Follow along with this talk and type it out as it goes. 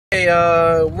Hey,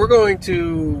 we're going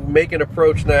to make an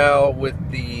approach now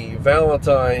with the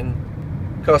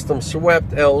Valentine Custom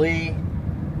Swept LE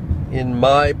in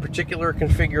my particular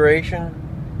configuration,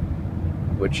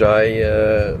 which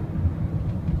I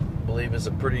believe is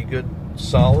a pretty good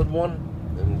solid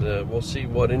one, and we'll see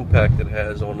what impact it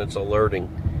has on its alerting.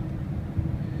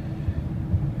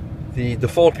 The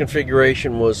default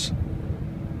configuration was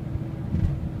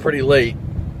pretty late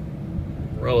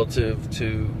relative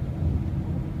to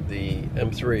the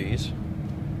M3s.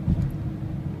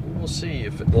 We'll see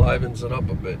if it livens it up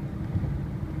a bit.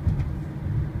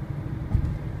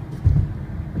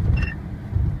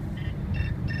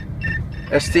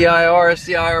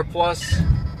 STIR plus,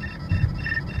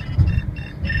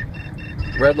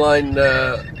 redline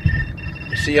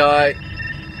CI,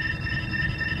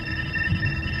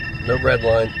 no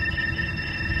redline.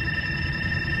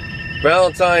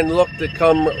 Valentine looked to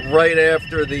come right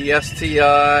after the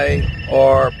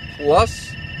STIR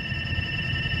plus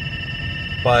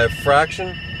by a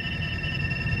fraction.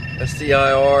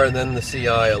 STIR and then the CI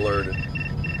alerted.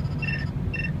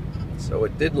 So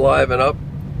it did liven up.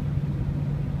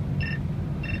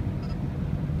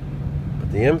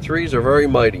 But the M3s are very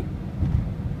mighty.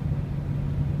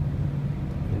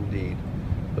 Indeed.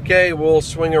 Okay, we'll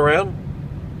swing around.